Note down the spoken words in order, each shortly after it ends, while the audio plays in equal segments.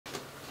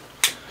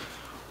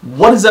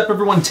What is up,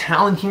 everyone?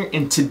 Talon here,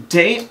 and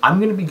today I'm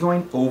going to be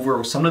going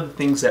over some of the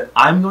things that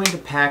I'm going to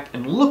pack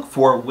and look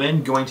for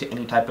when going to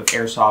any type of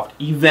airsoft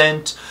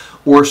event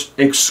or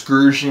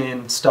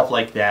excursion, stuff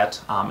like that,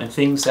 and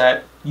things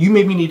that you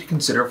maybe need to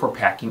consider for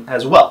packing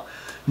as well.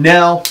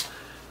 Now,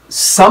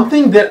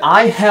 something that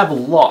I have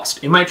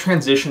lost in my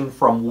transition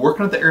from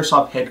working at the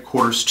airsoft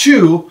headquarters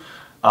to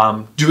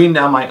doing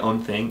now my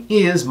own thing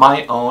is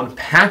my own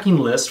packing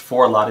list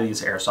for a lot of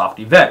these airsoft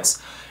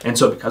events. And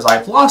so because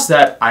I've lost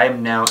that, I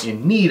am now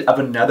in need of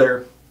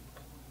another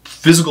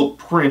physical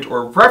print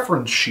or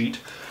reference sheet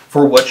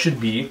for what should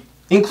be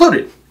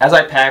included as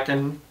I pack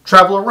and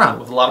travel around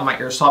with a lot of my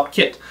airsoft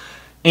kit.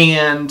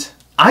 And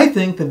I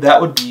think that that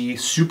would be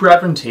super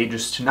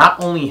advantageous to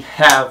not only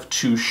have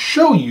to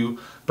show you,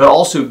 but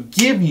also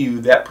give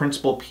you that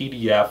printable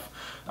PDF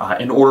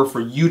in order for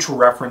you to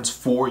reference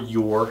for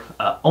your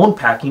own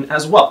packing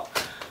as well.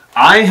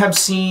 I have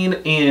seen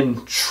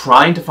in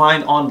trying to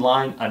find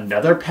online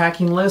another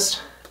packing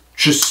list,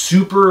 just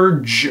super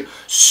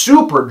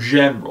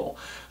general,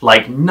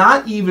 like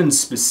not even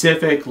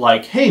specific,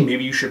 like, hey,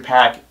 maybe you should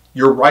pack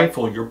your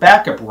rifle, your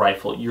backup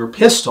rifle, your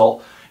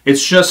pistol.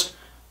 It's just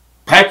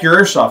pack your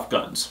airsoft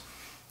guns.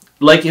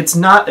 Like, it's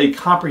not a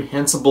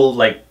comprehensible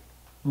like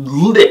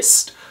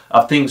list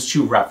of things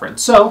to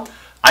reference. So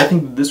I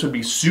think that this would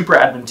be super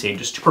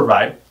advantageous to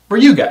provide for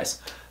you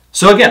guys.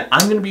 So again,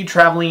 I'm going to be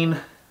traveling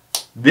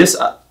this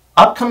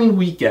upcoming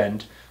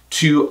weekend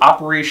to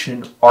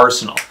Operation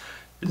Arsenal.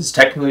 This is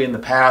technically in the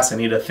past. I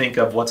need to think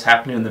of what's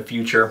happening in the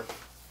future.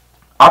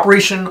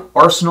 Operation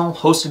Arsenal,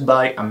 hosted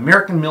by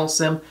American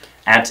Milsim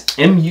at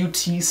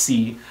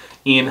MUTC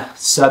in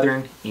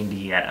southern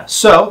Indiana.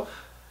 So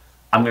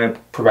I'm going to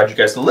provide you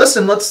guys the list,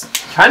 and let's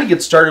kind of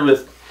get started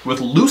with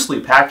loosely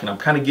packing. I'm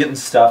kind of getting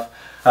stuff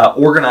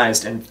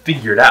organized and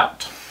figured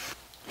out.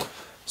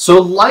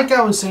 So like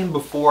I was saying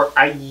before,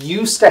 I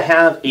used to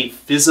have a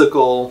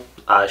physical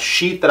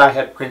sheet that I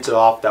had printed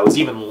off that was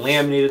even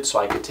laminated, so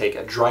I could take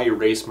a dry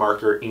erase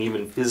marker and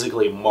even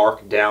physically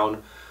mark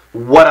down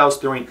what I was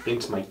throwing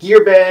into my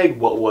gear bag,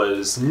 what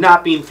was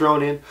not being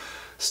thrown in,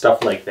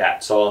 stuff like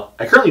that. So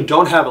I currently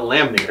don't have a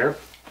laminator,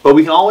 but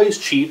we can always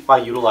cheat by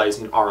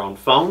utilizing our own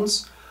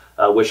phones,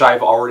 which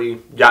I've already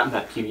gotten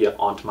that PDF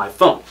onto my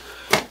phone.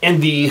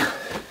 And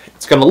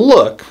it's going to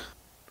look,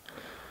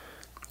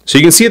 so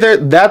you can see there,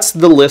 that's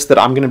the list that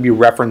I'm going to be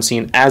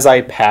referencing as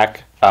I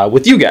pack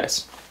with you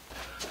guys.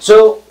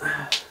 So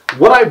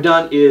what I've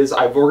done is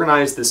I've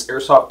organized this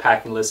airsoft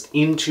packing list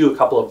into a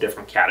couple of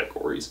different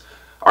categories.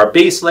 Our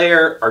base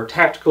layer, our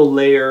tactical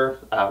layer,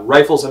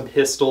 rifles and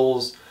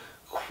pistols,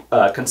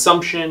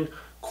 consumption,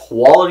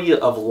 quality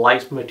of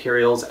life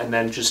materials, and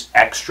then just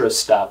extra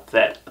stuff,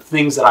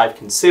 things that I've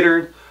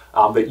considered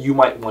that you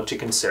might want to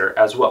consider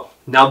as well.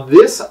 Now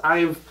this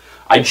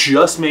I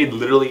just made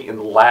literally in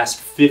the last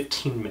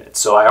 15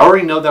 minutes. So I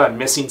already know that I'm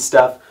missing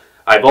stuff.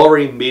 I've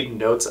already made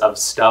notes of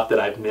stuff that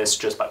I've missed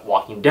just by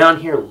walking down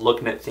here,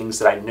 looking at things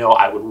that I know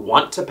I would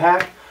want to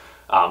pack.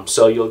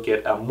 So you'll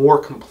get a more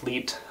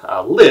complete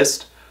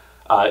list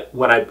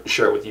when I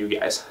share it with you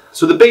guys.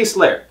 So the base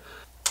layer.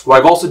 What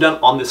I've also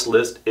done on this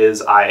list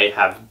is I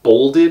have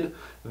bolded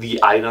the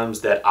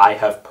items that I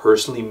have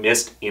personally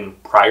missed in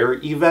prior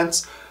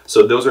events.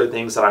 So those are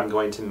things that I'm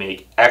going to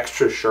make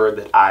extra sure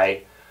that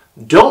I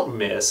don't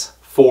miss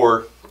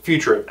for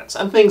future events,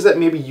 and things that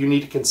maybe you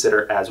need to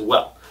consider as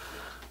well.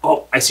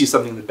 Oh, I see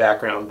something in the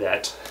background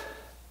that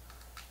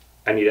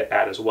I need to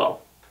add as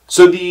well.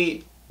 So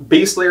the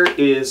base layer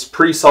is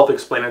pretty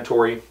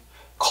self-explanatory.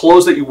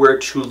 Clothes that you wear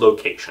to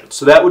locations.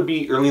 So that would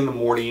be early in the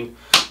morning,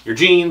 your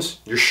jeans,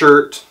 your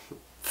shirt,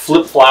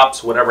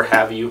 flip-flops, whatever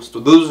have you.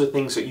 So those are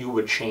things that you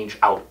would change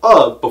out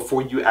of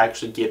before you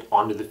actually get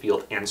onto the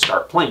field and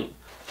start playing.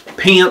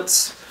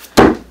 Pants,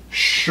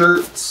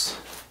 shirts,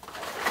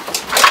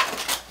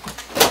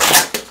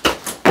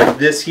 like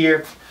this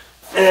here.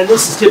 And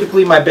this is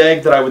typically my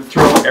bag that I would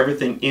throw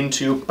everything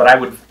into, but I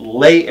would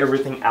lay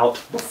everything out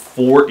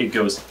before it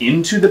goes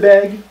into the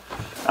bag,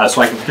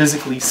 so I can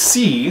physically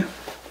see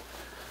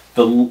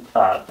the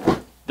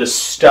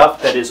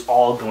stuff that is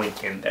all going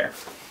in there.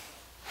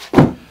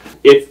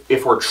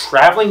 If we're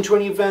traveling to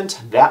an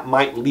event, that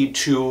might lead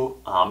to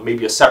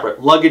maybe a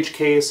separate luggage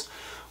case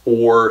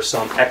or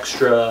some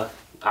extra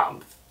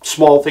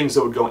small things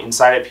that would go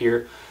inside of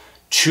here.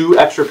 2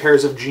 extra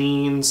pairs of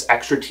jeans,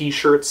 extra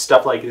t-shirts,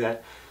 stuff like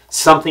that.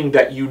 Something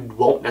that you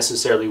won't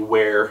necessarily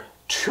wear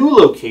to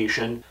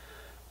location.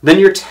 Then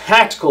your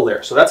tactical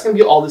layer. So that's going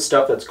to be all the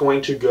stuff that's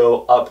going to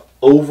go up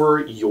over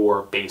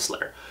your base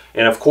layer.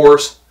 And of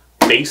course,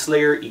 base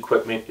layer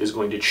equipment is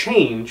going to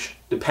change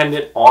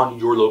dependent on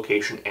your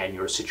location and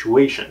your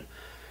situation.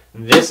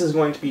 This is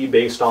going to be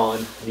based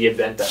on the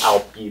event that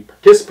I'll be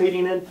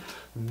participating in.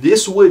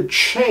 This would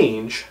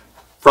change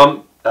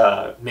from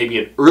maybe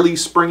an early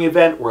spring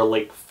event or a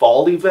late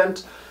fall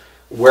event,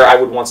 where I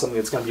would want something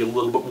that's going to be a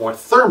little bit more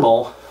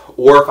thermal,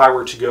 or if I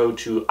were to go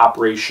to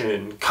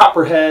Operation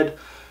Copperhead,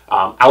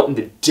 out in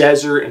the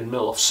desert in the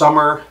middle of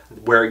summer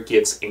where it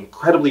gets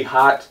incredibly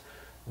hot,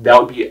 that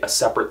would be a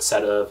separate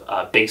set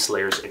of base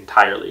layers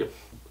entirely.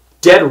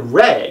 Dead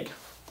reg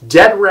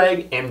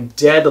and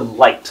dead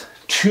light.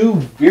 Two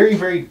very,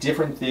 very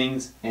different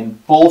things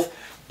and both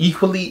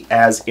equally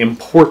as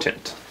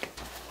important.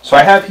 So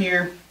I have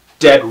here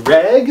dead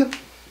reg.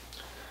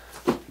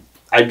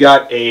 I've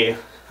got a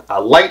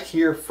light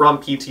here from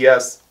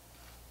PTS.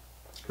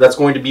 That's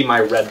going to be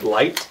my red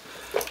light,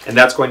 and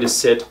that's going to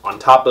sit on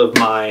top of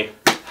my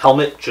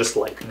helmet just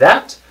like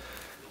that.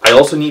 I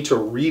also need to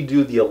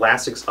redo the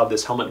elastics of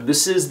this helmet.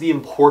 This is the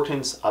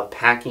importance of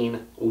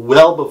packing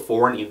well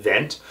before an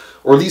event,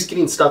 or at least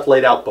getting stuff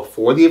laid out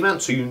before the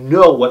event so you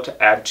know what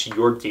to add to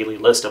your daily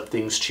list of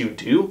things to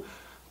do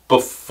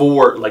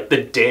before, like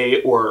the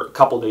day or a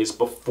couple days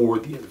before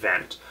the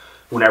event,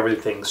 when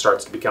everything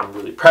starts to become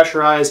really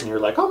pressurized and you're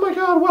like, oh my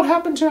God, what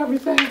happened to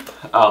everything?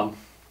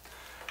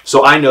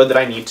 So I know that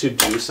I need to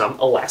do some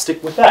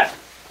elastic with that.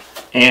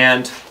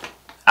 And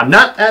I'm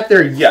not at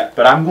there yet,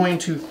 but I'm going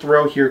to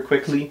throw here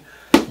quickly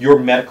your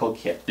medical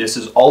kit. This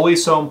is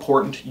always so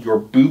important. Your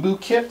boo-boo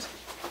kit.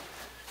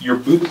 Your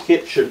boo-boo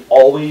kit should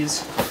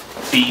always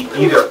be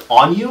either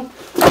on you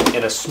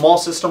in a small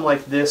system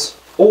like this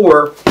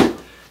or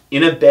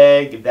in a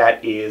bag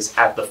that is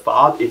at the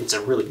fob if it's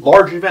a really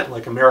large event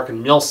like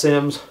American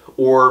Milsims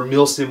or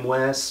Milsim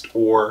West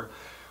or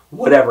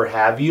whatever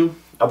have you.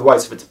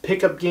 Otherwise, if it's a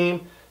pickup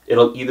game,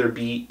 it'll either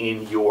be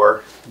in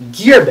your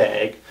gear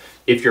bag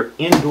if you're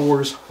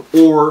indoors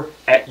or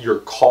at your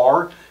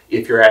car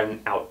if you're at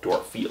an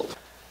outdoor field.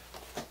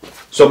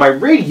 So my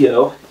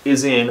radio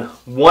is in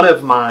one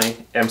of my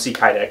MC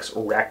Kydex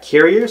rack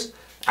carriers.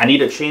 I need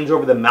to change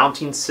over the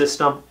mounting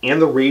system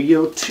and the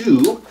radio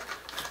to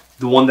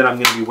the one that I'm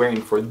going to be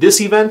wearing for this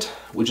event,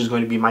 which is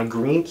going to be my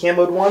green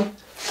camoed one.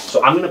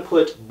 So I'm going to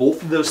put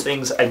both of those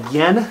things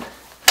again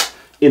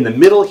in the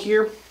middle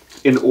here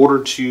in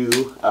order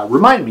to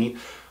remind me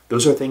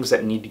those are things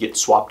that need to get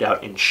swapped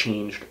out and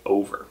changed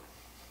over.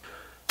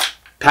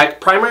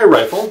 Pack primary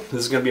rifle.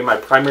 This is going to be my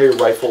primary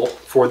rifle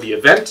for the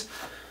event.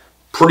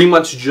 Pretty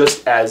much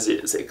just as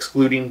is,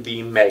 excluding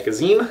the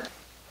magazine.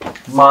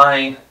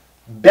 My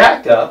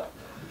backup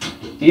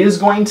is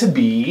going to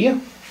be,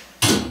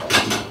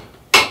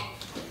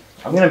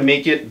 I'm going to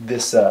make it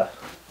this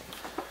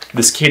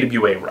this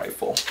KWA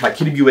rifle, my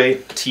KWA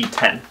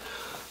T10.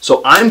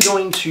 So I'm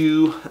going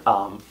to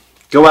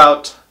go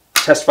out,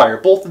 test fire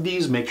both of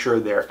these, make sure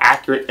they're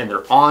accurate and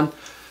they're on,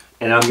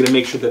 and I'm going to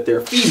make sure that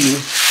they're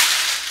feeding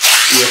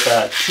with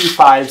 2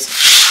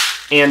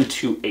 5s and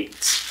 2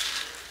 8s.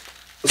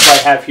 So I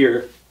have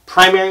here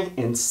primary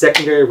and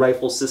secondary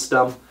rifle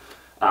system.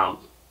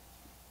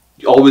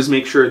 You always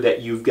make sure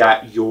that you've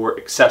got your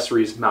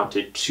accessories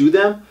mounted to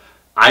them.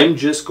 I'm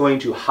just going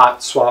to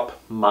hot swap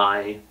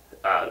my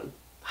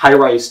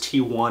Hi-Rise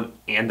T1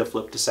 and the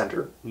flip to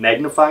center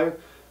magnifier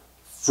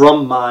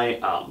from my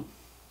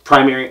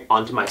primary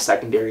onto my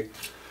secondary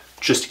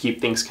just to keep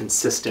things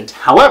consistent.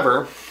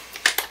 However,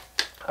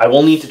 I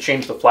will need to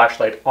change the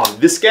flashlight on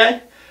this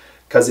guy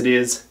because it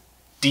is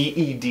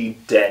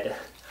DED dead.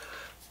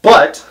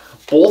 But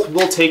both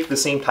will take the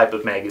same type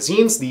of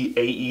magazines, the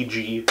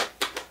AEG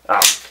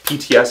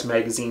PTS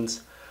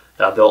magazines.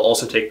 They'll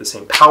also take the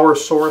same power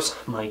source,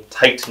 my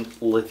Titan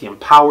lithium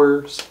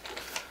powers,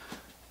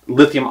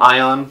 lithium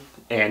ion,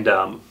 and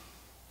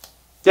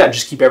yeah,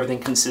 just keep everything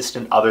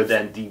consistent other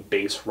than the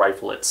base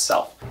rifle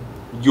itself.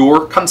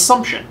 Your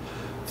consumption,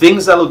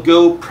 things that'll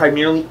go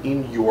primarily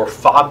in your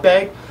fob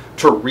bag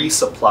to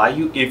resupply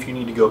you if you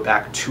need to go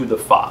back to the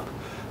fob,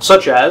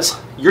 such as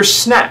your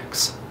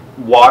snacks,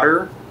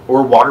 water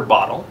or water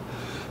bottle.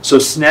 So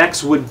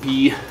snacks would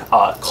be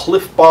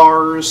Cliff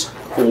Bars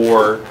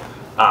or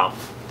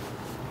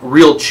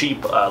real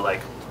cheap like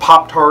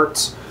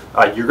Pop-Tarts.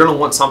 You're going to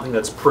want something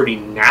that's pretty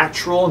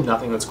natural,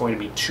 nothing that's going to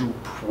be too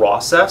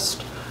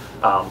processed,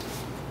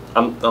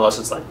 unless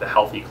it's like the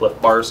healthy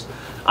Cliff Bars.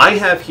 I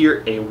have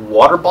here a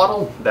water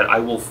bottle that I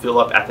will fill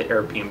up at the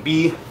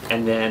Airbnb,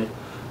 and then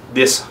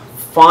this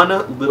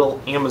fun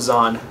little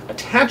Amazon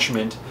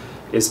attachment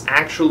is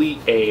actually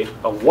a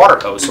water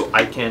hose, so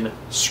I can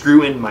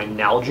screw in my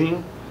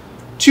Nalgene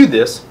to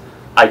this.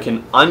 I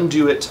can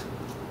undo it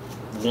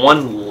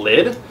one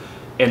lid,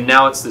 and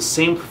now it's the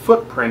same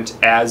footprint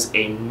as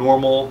a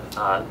normal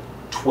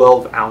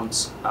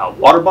 12-ounce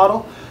water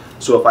bottle.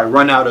 So if I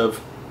run out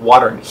of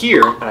water in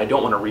here and I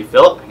don't want to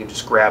refill it, I can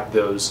just grab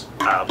those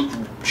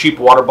cheap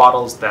water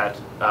bottles that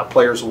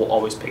players will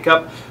always pick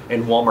up,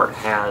 and Walmart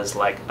has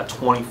like a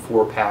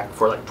 24 pack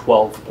for like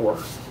 12 or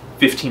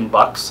 15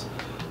 bucks.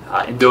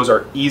 And those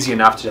are easy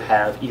enough to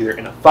have either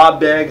in a fob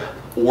bag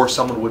or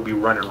someone would be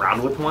running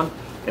around with one,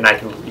 and I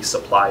can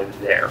resupply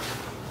there.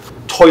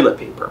 Toilet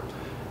paper.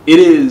 It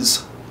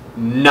is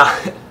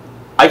not,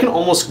 I can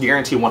almost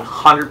guarantee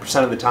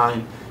 100% of the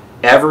time,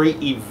 every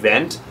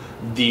event,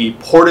 the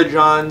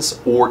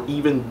porta-johns or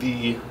even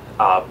the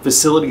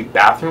facility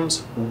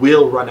bathrooms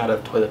will run out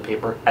of toilet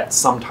paper at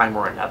some time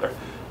or another.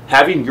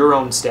 Having your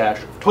own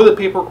stash of toilet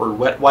paper or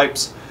wet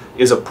wipes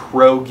is a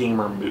pro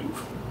gamer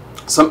move.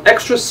 Some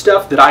extra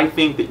stuff that I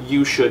think that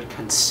you should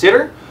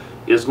consider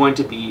is going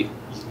to be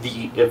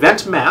the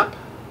event map,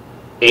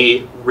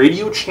 a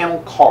radio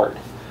channel card.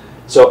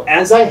 So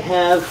as I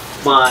have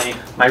my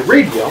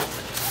radio,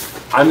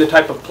 I'm the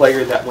type of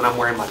player that when I'm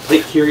wearing my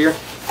plate carrier,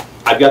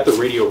 I've got the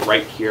radio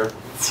right here,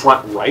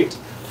 front right.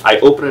 I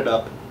open it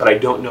up, but I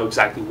don't know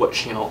exactly what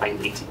channel I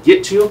need to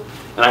get to,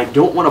 and I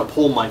don't want to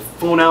pull my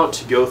phone out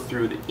to go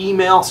through the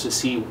emails to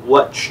see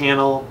what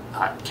channel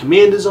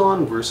command is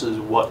on versus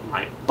what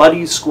my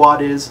buddy's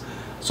squad is.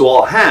 So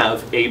I'll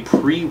have a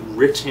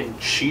pre-written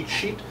cheat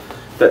sheet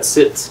that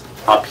sits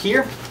up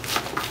here.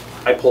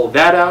 I pull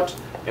that out,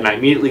 and I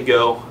immediately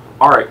go,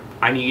 all right,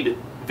 I need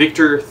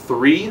Victor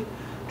 3,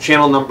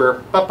 channel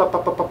number,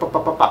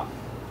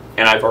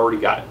 and I've already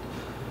got it.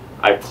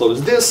 I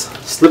close this,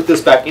 slip this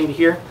back into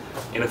here,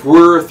 and if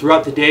we're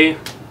throughout the day,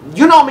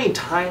 you know how many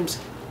times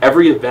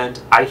every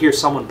event I hear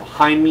someone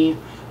behind me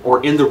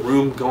or in the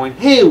room going,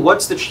 hey,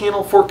 what's the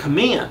channel for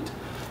command?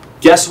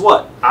 Guess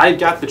what? I've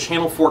got the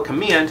channel for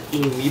command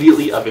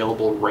immediately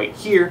available right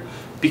here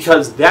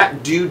because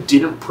that dude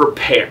didn't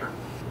prepare.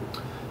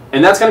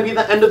 And that's going to be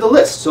the end of the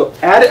list. So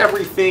add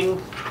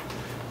everything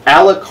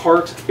a la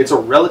carte. It's a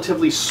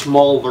relatively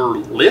smaller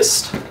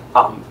list.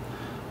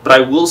 But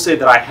I will say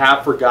that I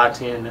have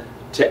forgotten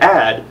to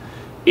add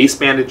ace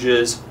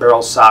bandages,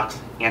 barrel socks,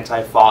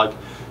 anti-fog.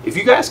 If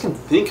you guys can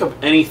think of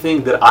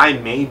anything that I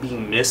may be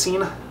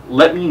missing,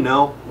 let me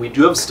know. We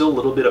do have still a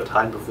little bit of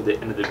time before the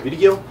end of the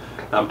video.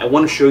 I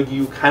want to show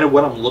you kind of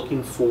what I'm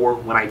looking for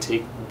when I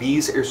take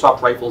these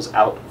airsoft rifles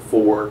out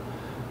for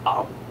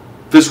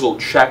physical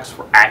checks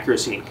for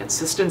accuracy and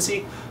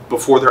consistency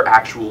before they're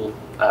actual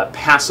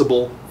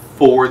passable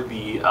for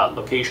the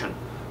location.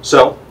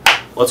 So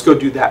let's go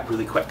do that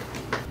really quick.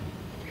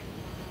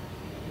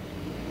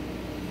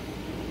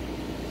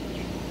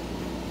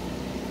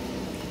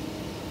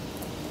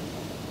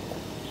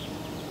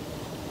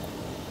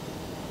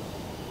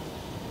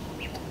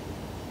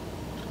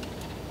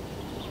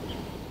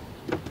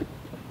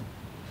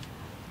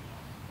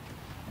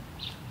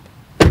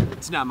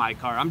 It's not my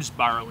car, I'm just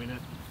borrowing it.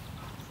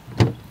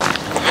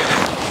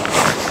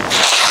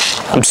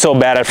 I'm so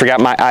bad I forgot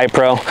my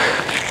iPro.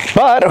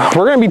 But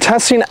we're going to be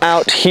testing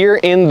out here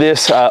in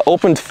this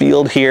open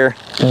field here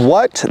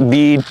what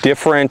the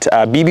different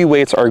BB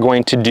weights are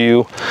going to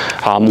do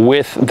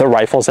with the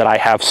rifles that I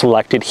have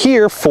selected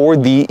here for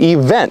the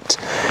event.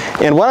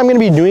 And what I'm going to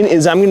be doing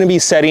is I'm going to be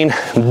setting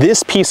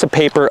this piece of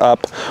paper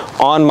up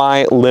on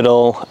my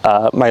little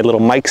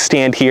mic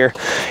stand here.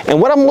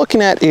 And what I'm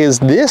looking at is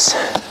this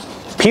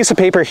piece of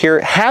paper here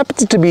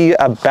happens to be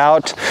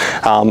about,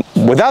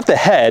 without the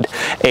head,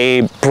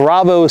 a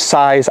Bravo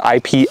size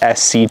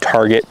IPSC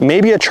target,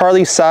 maybe a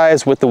Charlie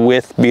size with the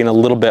width being a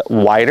little bit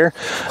wider.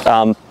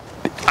 I'm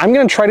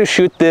going to try to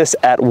shoot this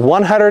at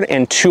 100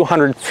 and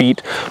 200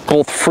 feet,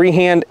 both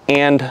freehand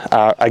and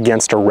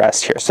against a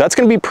rest here. So that's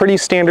going to be pretty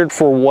standard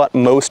for what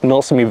most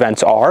Milsim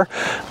events are.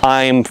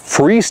 I'm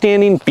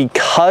freestanding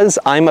because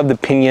I'm of the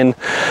opinion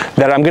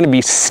that I'm going to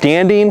be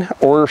standing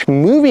or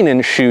moving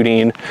and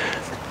shooting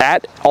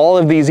at all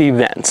of these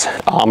events.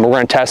 We're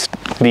going to test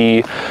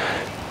the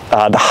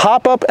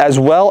hop up as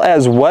well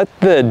as what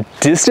the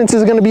distance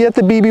is going to be at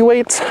the BB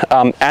weights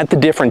at the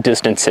different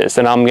distances.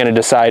 And I'm going to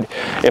decide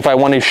if I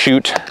want to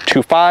shoot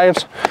 2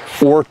 5s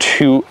or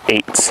 2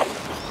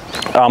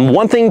 8s.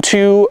 One thing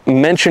to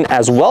mention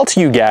as well to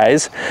you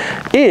guys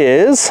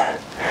is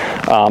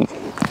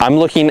I'm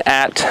looking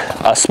at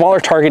a smaller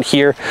target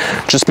here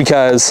just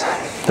because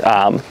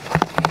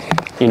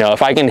you know,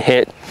 if I can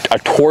hit a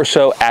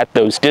torso at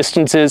those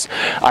distances,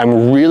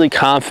 I'm really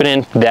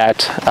confident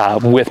that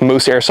with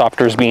most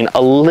airsofters being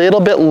a little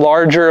bit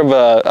larger of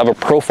a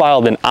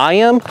profile than I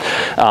am,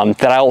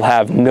 that I will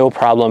have no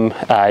problem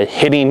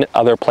hitting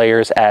other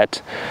players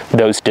at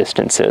those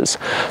distances.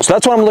 So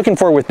that's what I'm looking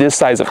for with this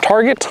size of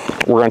target.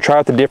 We're going to try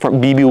out the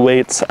different BB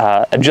weights,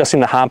 adjusting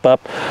the hop up.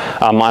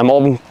 I'm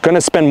going to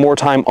spend more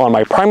time on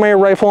my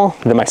primary rifle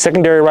than my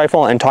secondary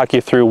rifle and talk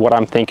you through what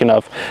I'm thinking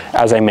of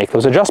as I make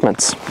those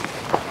adjustments.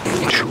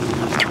 2,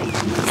 3,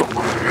 4,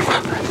 5,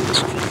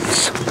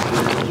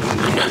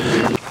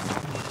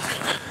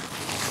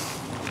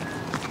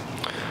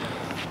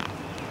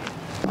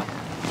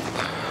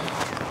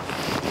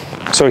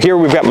 6. So here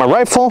we've got my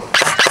rifle.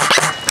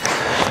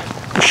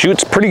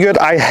 Shoots pretty good.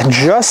 I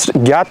just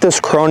got this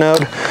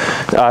chronoed.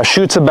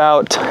 Shoots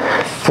about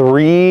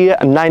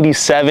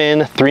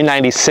 397,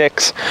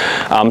 396.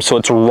 So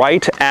it's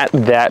right at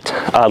that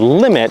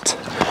limit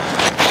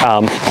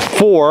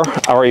for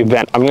our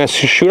event. I'm going to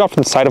shoot off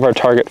the side of our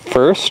target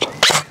first.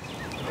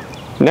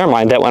 Never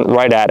mind, that went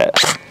right at it.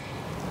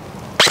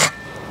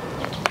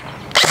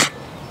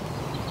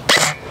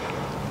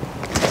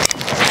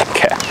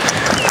 Okay.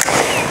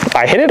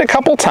 I hit it a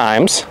couple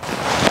times.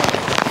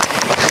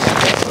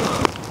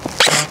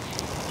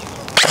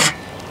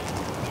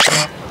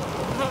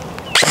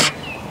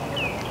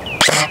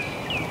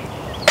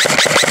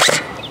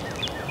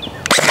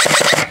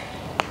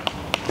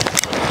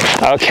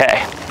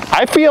 Okay.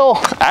 I feel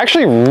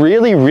actually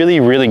really, really,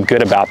 really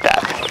good about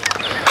that.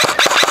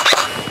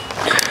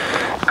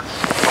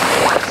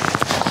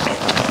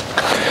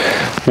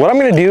 What I'm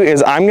going to do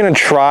is I'm going to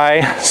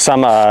try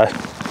some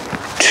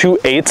 2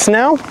 8s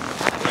now.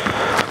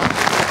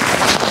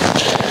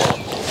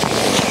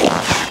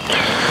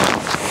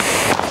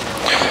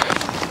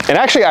 And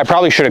actually, I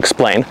probably should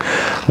explain.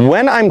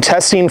 When I'm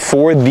testing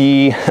for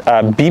the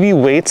BB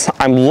weights,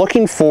 I'm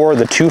looking for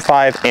the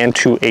 2.5 and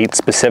 2.8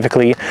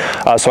 specifically,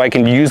 so I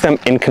can use them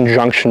in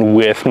conjunction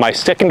with my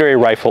secondary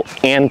rifle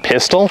and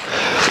pistol.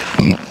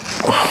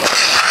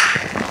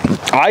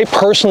 I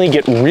personally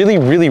get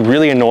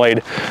really annoyed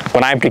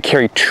when I have to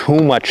carry too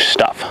much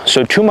stuff.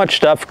 So too much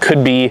stuff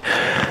could be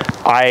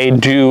I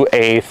do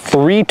a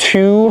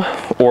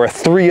 3.2 or a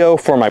 3.0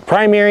 for my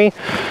primary,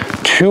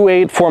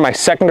 2.8 for my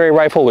secondary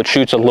rifle, which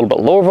shoots a little bit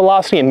lower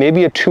velocity, and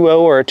maybe a 2.0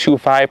 or a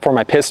 2.5 for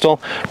my pistol.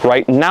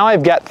 Right now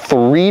I've got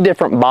 3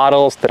 different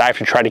bottles that I have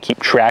to try to keep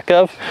track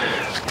of,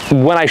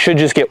 when I should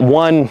just get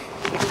one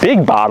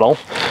big bottle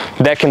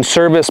that can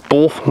service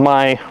both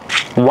my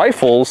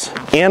rifles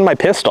and my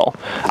pistol.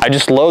 I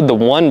just load the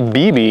one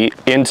BB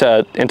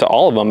into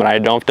all of them, and I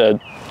don't have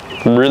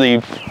to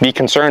really be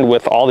concerned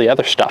with all the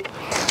other stuff.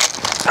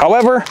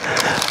 However,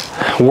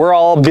 we're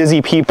all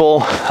busy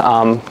people,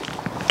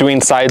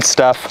 doing side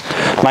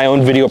stuff, my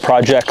own video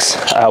projects,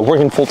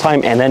 working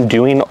full-time, and then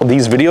doing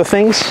these video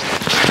things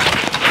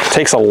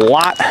takes a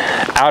lot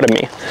out of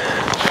me.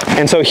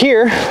 And so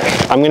here,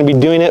 I'm going to be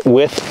doing it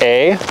with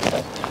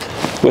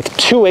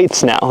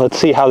 2.8s now. Let's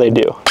see how they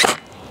do.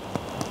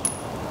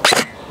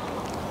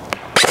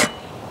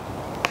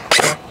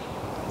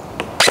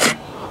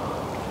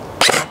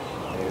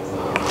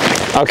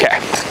 Okay,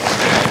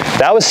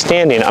 that was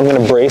standing. I'm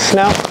going to brace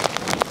now.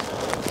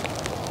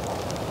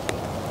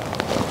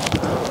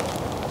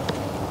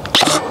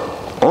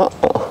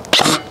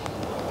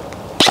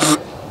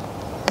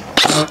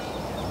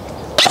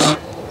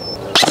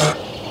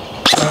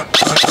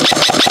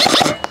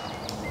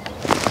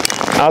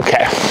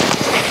 Okay,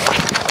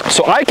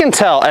 so I can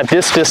tell at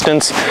this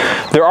distance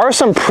there are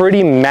some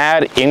pretty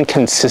mad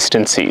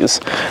inconsistencies,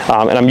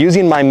 and I'm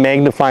using my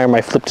magnifier,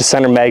 my flip to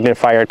center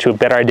magnifier, to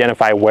better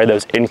identify where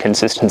those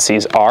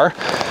inconsistencies are.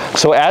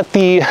 So at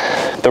the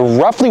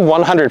roughly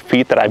 100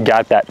 feet that I've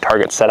got that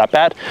target set up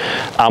at,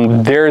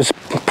 there's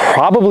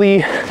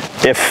probably,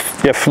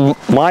 if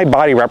my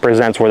body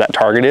represents where that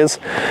target is,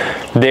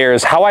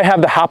 there's how I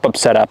have the hop up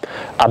set up,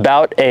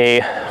 about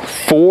a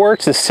 4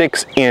 to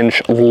 6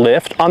 inch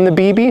lift on the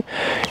BB,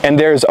 and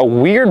there's a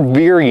weird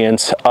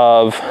variance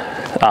of,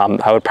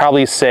 I would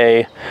probably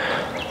say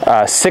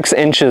 6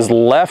 inches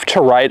left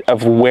to right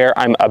of where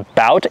I'm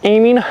about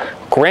aiming.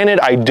 Granted,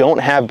 I don't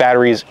have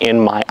batteries in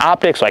my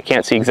optics, so I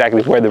can't see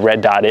exactly where the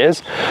red dot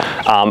is.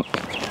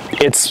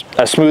 It's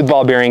a smooth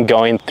ball bearing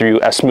going through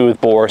a smooth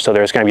bore, so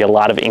there's going to be a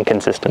lot of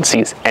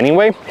inconsistencies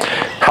anyway.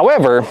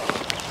 However,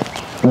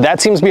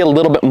 that seems to be a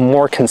little bit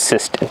more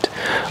consistent,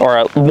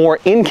 or more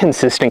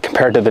inconsistent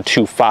compared to the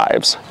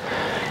 2.5s.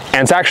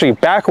 And it's actually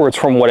backwards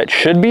from what it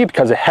should be,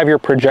 because a heavier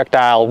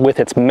projectile with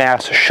its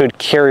mass should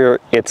carry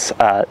its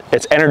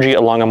energy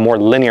along a more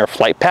linear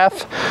flight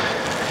path.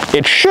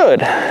 It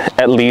should,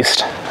 at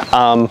least,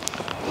 but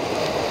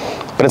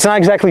it's not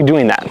exactly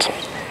doing that.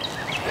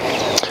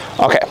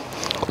 Okay,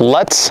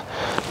 let's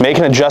make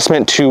an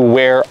adjustment to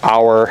where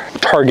our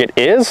target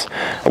is,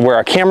 where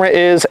our camera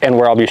is, and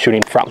where I'll be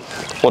shooting from.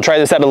 We'll try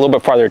this at a little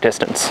bit farther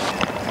distance.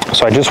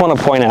 So I just want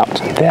to point out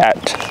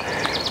that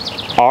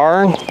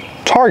our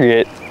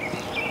target,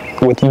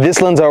 with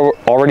this lens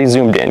already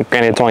zoomed in,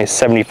 granted it's only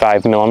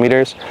 75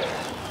 millimeters,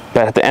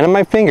 but at the end of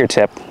my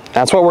fingertip,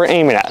 that's what we're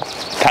aiming at.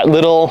 That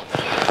little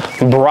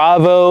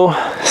Bravo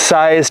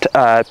sized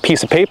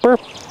piece of paper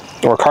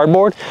or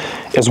cardboard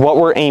is what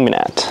we're aiming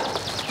at.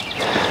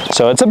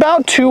 So it's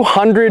about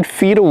 200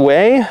 feet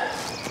away,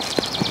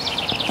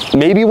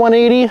 maybe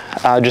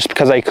 180, just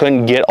because I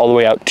couldn't get all the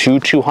way out to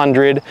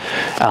 200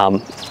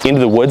 into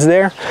the woods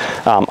there.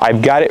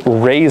 I've got it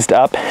raised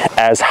up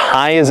as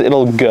high as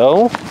it'll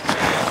go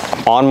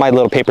on my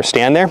little paper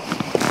stand there.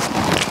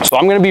 So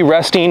I'm going to be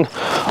resting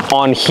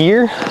on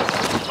here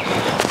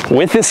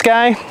with this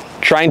guy,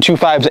 trying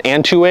 2.5s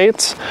and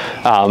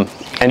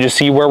 2.8s, and just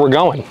see where we're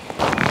going.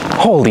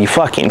 Holy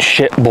fucking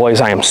shit,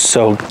 boys, I am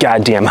so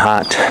goddamn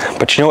hot.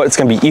 But you know what, it's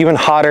gonna be even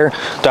hotter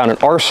down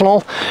at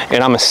Arsenal,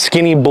 and I'm a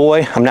skinny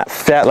boy, I'm not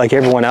fat like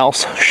everyone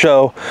else,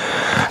 so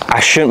I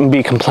shouldn't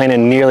be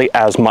complaining nearly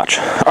as much.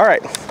 All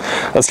right,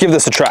 let's give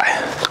this a try.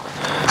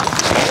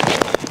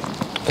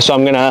 So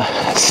I'm gonna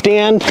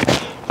stand,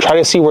 try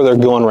to see where they're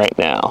going right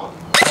now.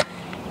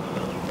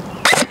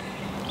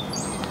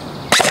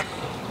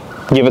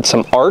 Give it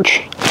some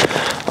arch.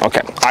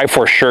 Okay, I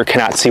for sure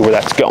cannot see where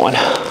that's going.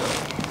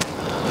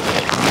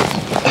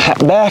 Hat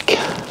back.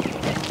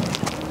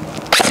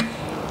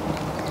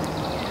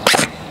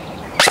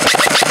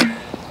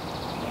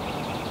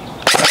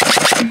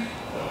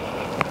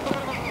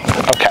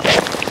 Okay,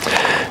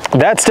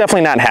 that's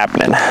definitely not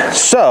happening.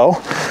 So,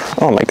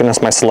 oh my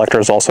goodness, my selector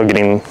is also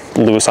getting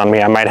loose on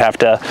me. I might have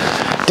to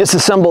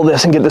disassemble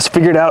this and get this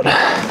figured out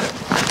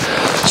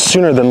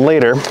sooner than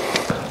later.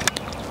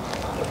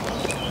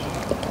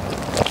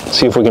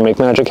 See if we can make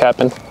magic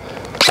happen.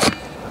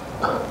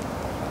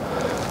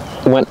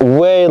 Went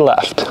way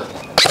left.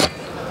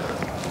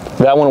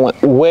 That one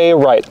went way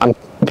right. I'm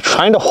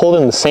trying to hold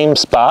in the same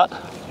spot.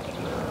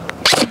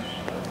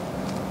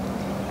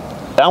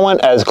 That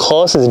went as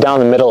close as down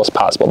the middle as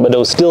possible, but it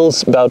was still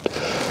about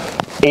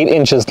 8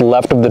 inches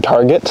left of the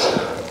target.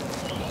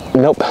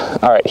 Nope.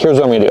 All right, here's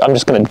what I'm gonna do. I'm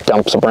just gonna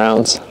dump some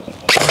rounds.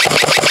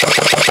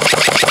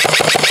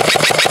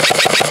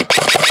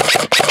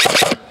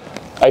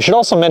 I should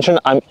also mention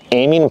I'm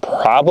aiming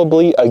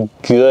probably a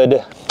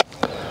good,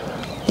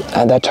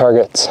 that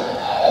target's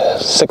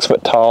 6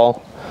 foot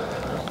tall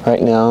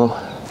right now,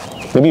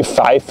 maybe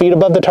 5 feet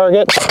above the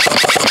target.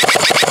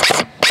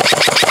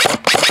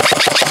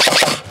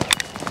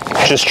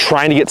 Just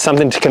trying to get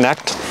something to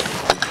connect.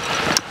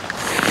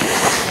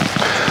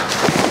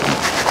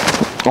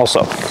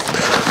 Also,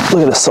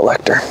 look at the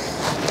selector.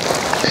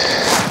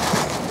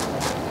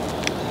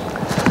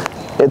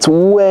 It's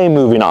way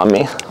moving on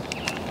me.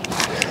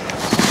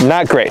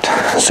 Not great.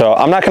 So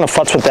I'm not gonna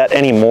futz with that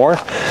anymore.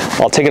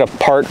 I'll take it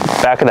apart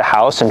back of the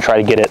house and try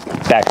to get it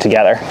back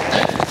together.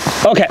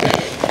 Okay,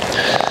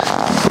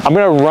 I'm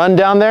gonna run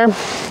down there.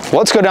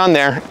 Let's go down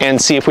there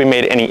and see if we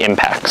made any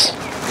impacts.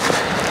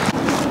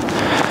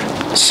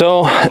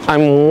 So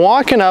I'm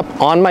walking up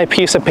on my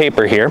piece of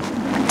paper here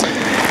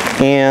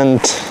and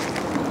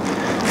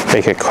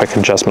make a quick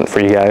adjustment for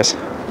you guys.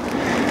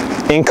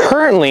 And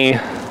currently,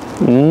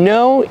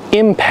 no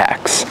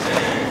impacts.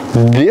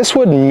 This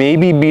would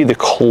maybe be the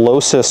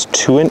closest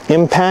to an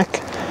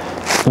impact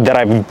that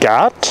I've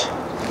got,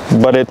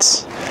 but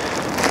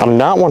I'm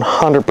not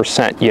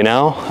 100%, you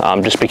know,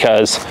 just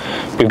because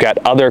we've got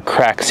other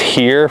cracks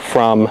here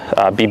from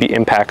BB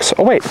impacts.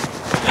 Oh wait.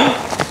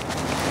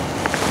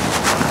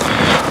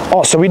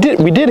 Oh, so we did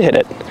hit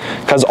it,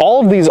 because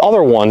all of these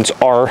other ones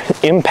are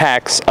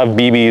impacts of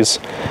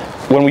BBs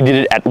when we did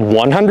it at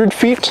 100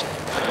 feet.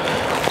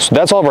 So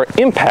that's all of our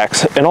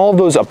impacts, and all of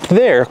those up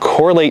there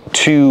correlate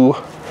to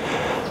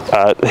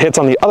hits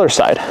on the other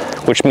side,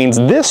 which means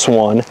this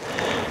one,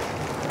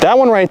 that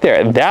one right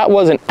there, that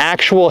was an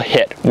actual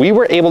hit. We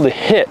were able to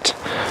hit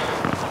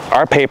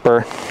our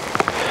paper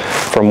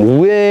from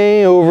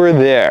way over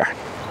there.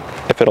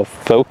 If it'll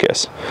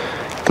focus.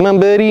 Come on,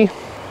 buddy.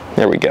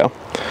 There we go.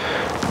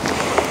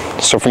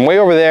 So from way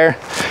over there,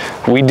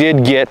 we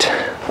did get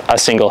a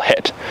single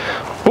hit.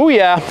 Oh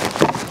yeah,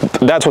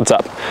 that's what's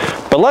up.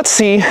 But let's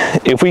see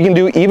if we can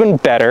do even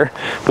better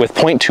with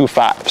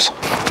 .25s.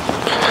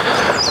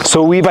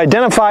 So we've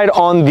identified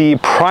on the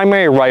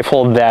primary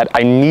rifle that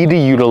I need to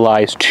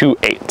utilize 2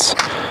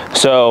 8s.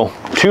 So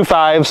 2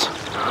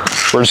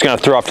 5s, we're just gonna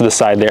throw off to the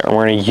side there, and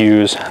we're gonna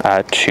use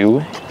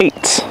 2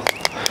 8s.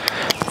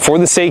 For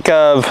the sake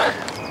of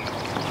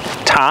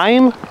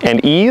time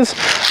and ease,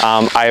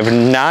 I have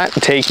not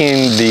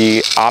taken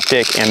the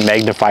optic and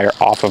magnifier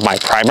off of my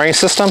primary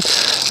system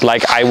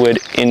like I would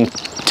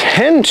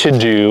intend to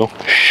do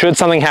should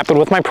something happen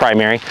with my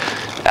primary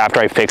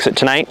after I fix it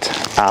tonight,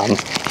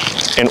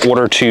 in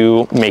order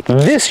to make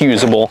this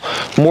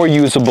more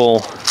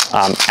usable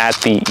at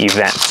the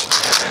event.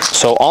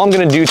 So all I'm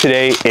gonna do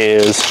today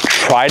is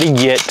try to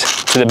get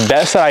to the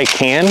best that I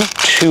can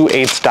 2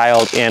 8s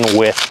dialed in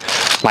with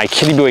my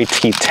Kitty Boy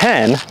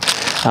T10.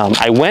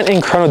 I went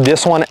and chronoed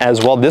this one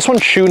as well. This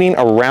one's shooting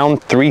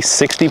around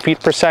 360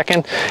 feet per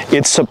second.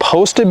 It's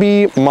supposed to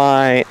be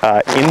my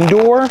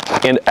indoor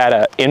and at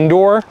an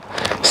indoor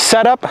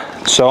setup,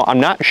 so I'm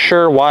not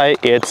sure why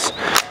it's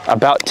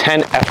about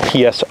 10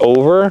 FPS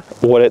over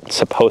what it's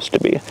supposed to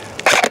be.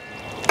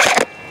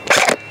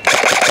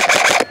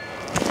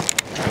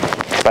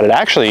 But it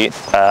actually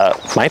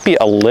might be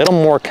a little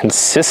more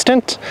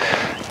consistent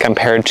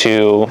compared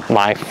to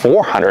my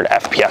 400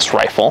 FPS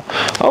rifle.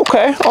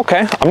 Okay,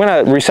 I'm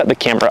gonna reset the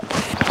camera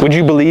up. Would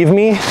you believe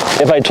me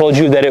if I told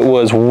you that it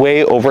was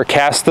way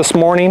overcast this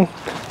morning,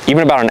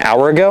 even about an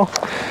hour ago?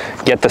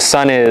 Yet the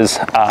sun is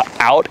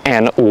out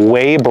and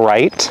way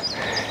bright,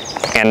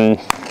 and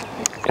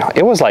you know,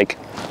 it was like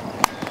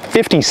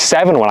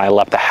 57 when I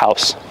left the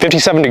house,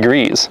 57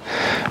 degrees.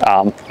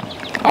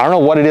 I don't know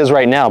what it is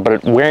right now,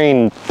 but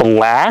wearing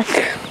black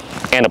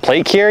and a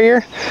plate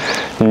carrier,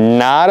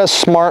 not a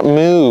smart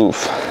move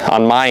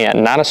on my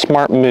end, not a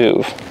smart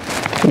move.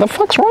 What the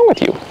fuck's wrong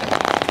with you?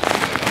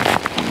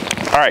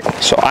 All right,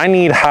 so I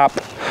need hop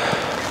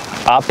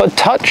up a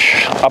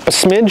touch, up a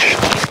smidge.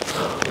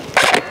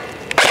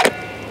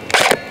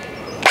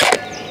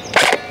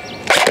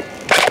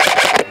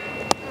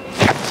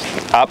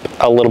 Up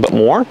a little bit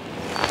more.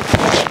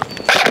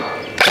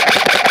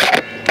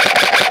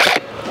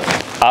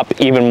 Up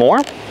even more.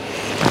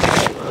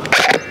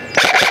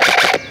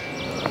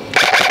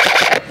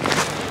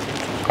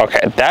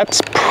 Okay,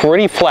 that's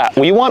pretty flat.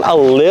 We want a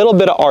little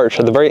bit of arch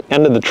at the very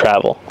end of the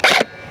travel.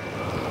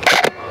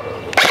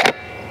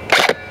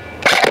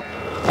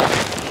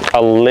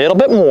 A little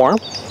bit more.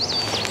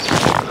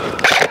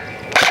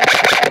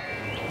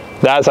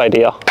 That's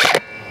ideal.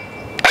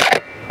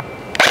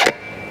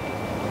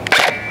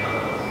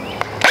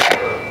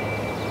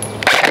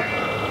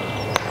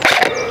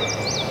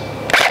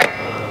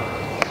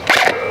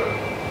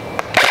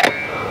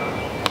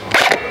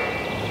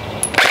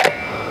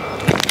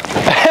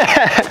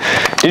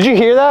 Did you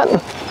hear that?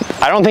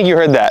 I don't think you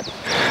heard that.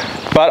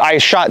 but I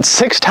shot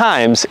 6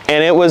 times,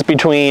 and it was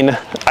between,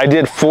 I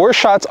did 4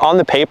 shots on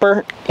the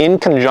paper in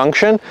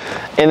conjunction,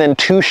 and then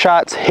 2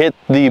 shots hit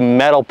the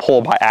metal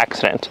pole by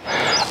accident.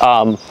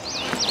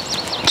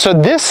 So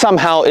this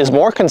somehow is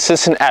more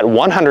consistent at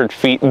 100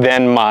 feet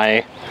than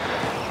my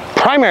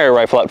primary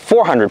rifle at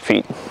 400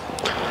 feet,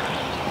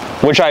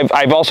 which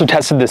I've also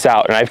tested this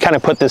out, and I've kind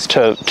of put this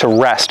to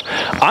rest.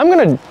 I'm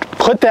gonna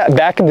put that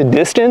back in the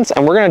distance,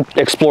 and we're gonna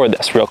explore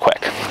this real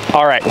quick.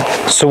 All right,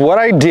 so what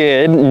I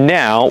did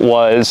now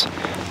was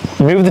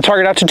move the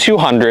target out to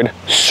 200,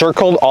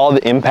 circled all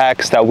the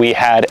impacts that we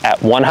had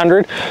at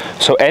 100,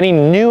 so any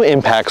new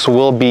impacts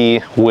will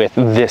be with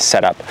this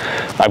setup.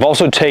 I've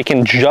also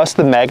taken just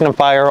the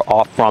magnifier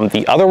off from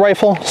the other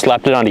rifle,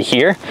 slapped it onto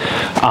here,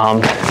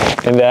 and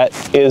that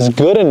is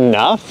good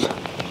enough,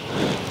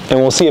 and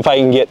we'll see if I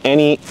can get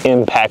any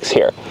impacts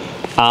here.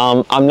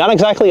 I'm not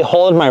exactly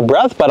holding my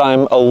breath, but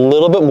I'm a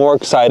little bit more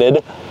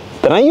excited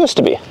than I used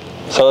to be.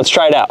 So let's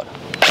try it out.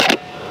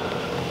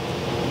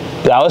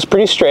 That was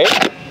pretty straight.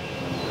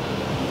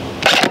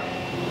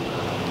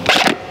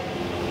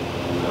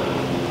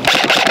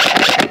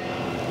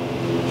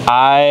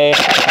 I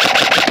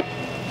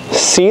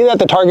see that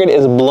the target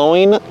is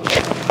blowing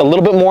a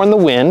little bit more in the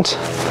wind.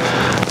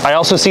 I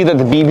also see that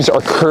the BBs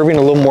are curving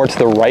a little more to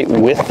the right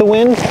with the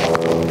wind.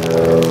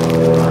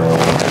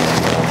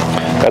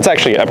 That's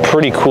actually a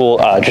pretty cool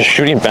just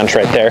shooting bench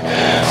right there.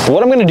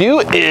 What I'm gonna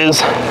do is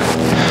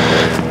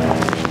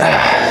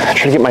try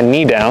to get my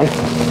knee down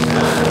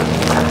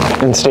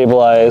and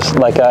stabilize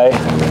like I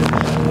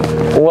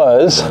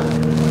was.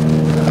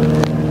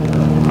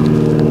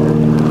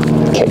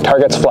 Okay,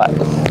 target's flat.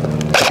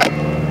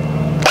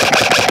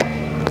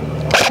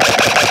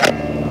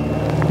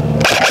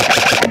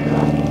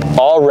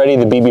 Already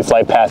the BB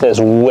flight path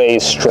is way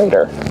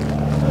straighter.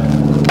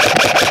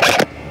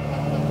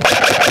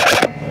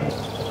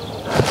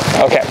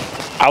 Okay,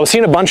 I was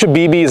seeing a bunch of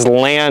BBs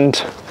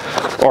land,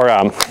 or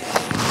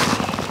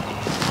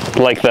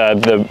like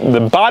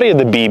the body of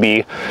the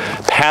BB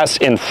pass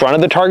in front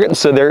of the target,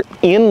 so they're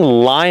in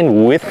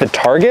line with the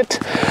target.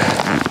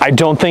 I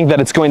don't think that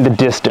it's going the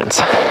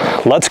distance.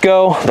 Let's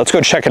go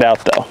check it out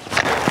though.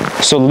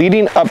 So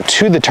leading up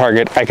to the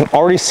target, I can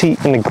already see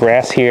in the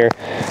grass here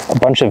a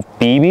bunch of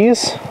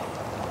BBs.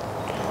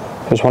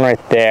 There's one right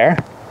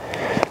there.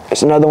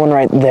 There's another one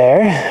right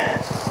there.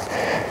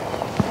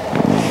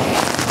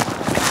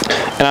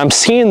 And I'm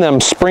seeing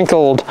them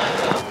sprinkled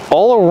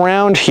all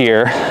around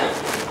here,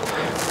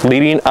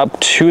 leading up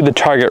to the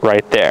target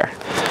right there.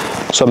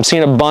 So I'm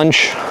seeing a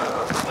bunch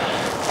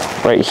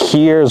right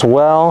here as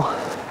well.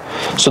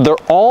 So they're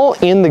all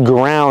in the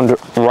ground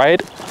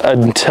right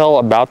until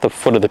about the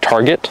foot of the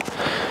target.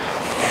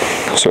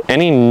 So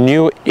any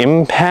new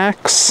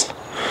impacts,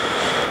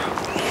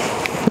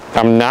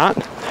 I'm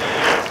not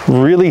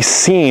really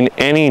seeing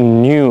any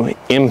new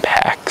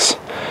impacts.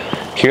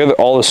 Here are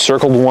all the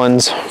circled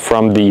ones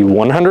from the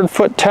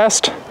 100-foot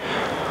test,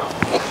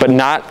 but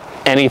not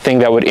anything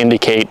that would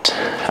indicate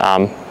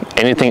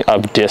anything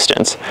of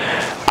distance.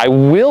 I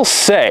will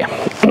say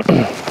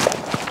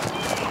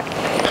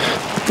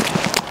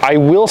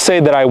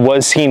that I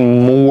was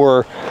seeing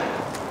more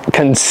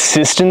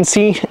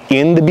consistency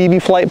in the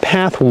BB flight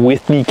path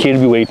with the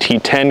KWA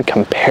T10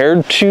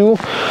 compared to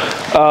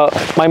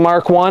my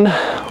Mark 1,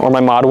 or my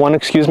Mod 1,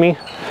 excuse me,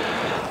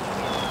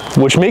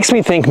 which makes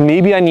me think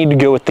maybe I need to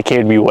go with the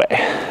KWA.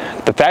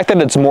 The fact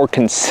that it's more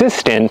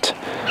consistent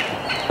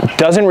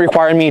doesn't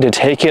require me to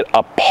take it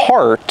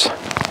apart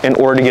in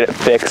order to get it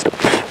fixed.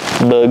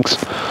 Bugs.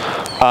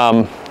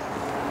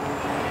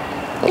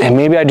 And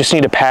maybe I just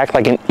need to pack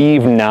like an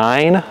Eve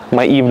 9,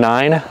 my Eve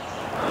 9,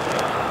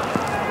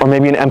 or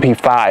maybe an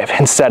MP5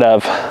 instead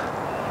of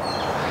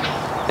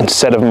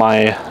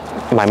my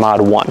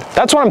Mod 1.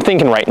 That's what I'm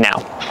thinking right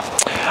now.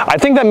 I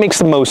think that makes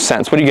the most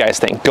sense. What do you guys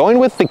think? Going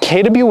with the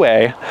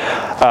KWA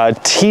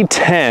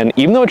T10,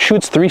 even though it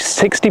shoots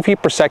 360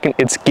 feet per second,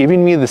 it's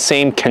giving me the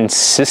same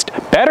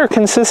better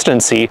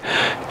consistency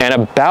and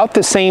about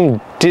the same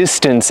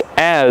distance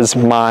as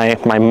my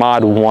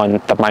Mod 1,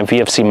 my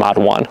VFC Mod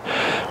 1.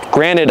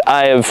 Granted,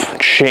 I've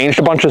changed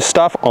a bunch of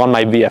stuff on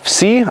my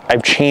VFC.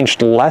 I've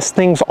changed less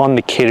things on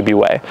the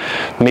KWA.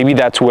 Maybe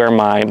that's where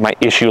my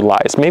issue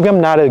lies. Maybe I'm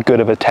not as good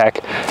of a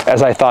tech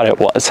as I thought it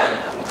was.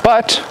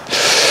 But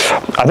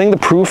I think the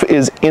proof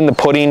is in the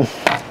pudding.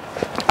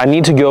 I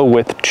need to go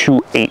with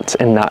 2 8s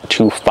and not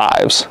 2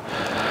 5s.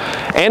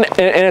 And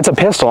it's a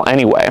pistol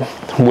anyway,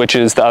 which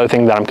is the other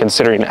thing that I'm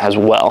considering as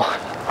well.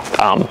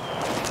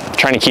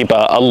 Trying to keep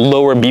a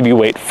lower BB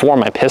weight for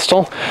my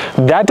pistol.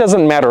 That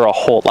doesn't matter a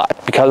whole lot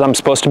because I'm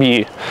supposed to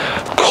be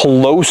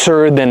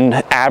closer than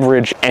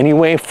average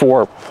anyway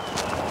for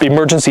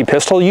emergency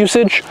pistol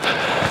usage.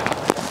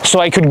 So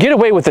I could get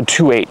away with a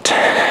 2 8.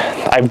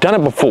 I've done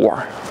it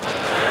before.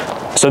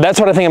 So that's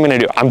what I think I'm going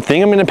to do. I'm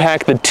going to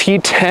pack the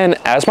T10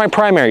 as my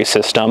primary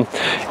system,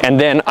 and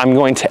then I'm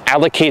going to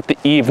allocate the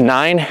Eve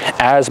 9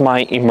 as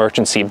my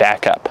emergency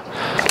backup.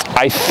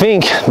 I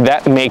think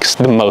that makes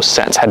the most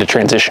sense. I had to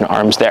transition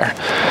arms there.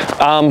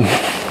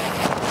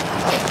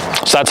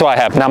 So that's what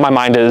I have. Now my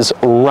mind is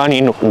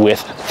running with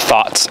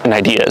thoughts and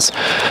ideas.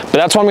 But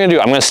that's what I'm gonna do.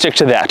 I'm gonna stick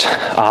to that.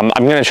 I'm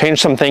gonna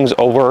change some things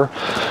over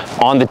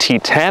on the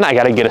T10. I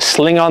gotta get a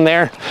sling on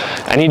there.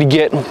 I need to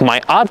get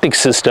my optic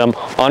system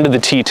onto the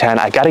T10.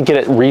 I gotta get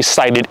it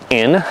resighted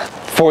in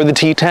for the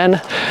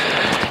T10.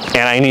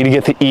 And I need to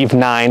get the Eve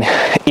 9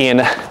 in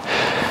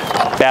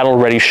battle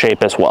ready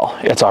shape as well.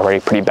 It's already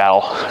pretty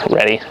battle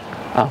ready.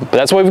 But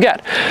that's what we've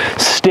got.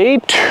 Stay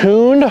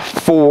tuned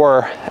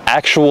for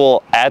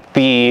actual at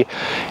the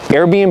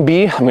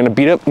Airbnb. I'm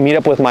gonna meet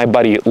up with my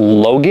buddy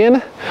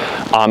Logan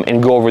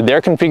and go over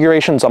their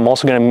configurations. I'm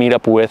also gonna meet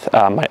up with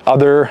my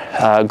other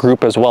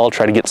group as well,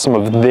 try to get some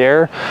of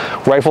their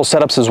rifle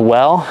setups as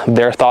well,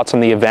 their thoughts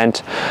on the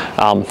event,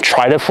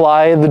 try to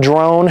fly the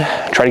drone,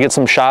 try to get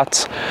some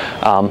shots,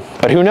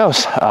 but who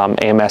knows?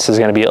 AMS is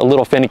gonna be a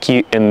little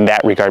finicky in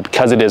that regard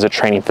because it is a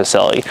training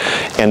facility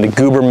and the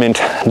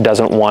government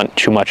doesn't want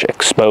too much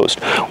exposed.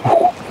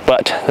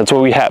 But that's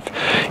what we have.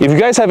 If you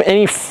guys have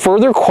any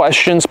further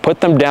questions,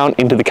 put them down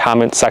into the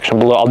comment section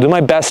below. I'll do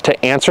my best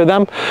to answer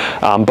them,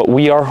 but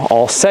we are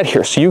all set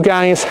here. So you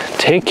guys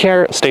take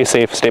care, stay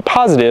safe, stay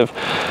positive,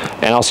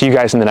 and I'll see you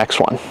guys in the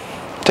next one.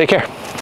 Take care.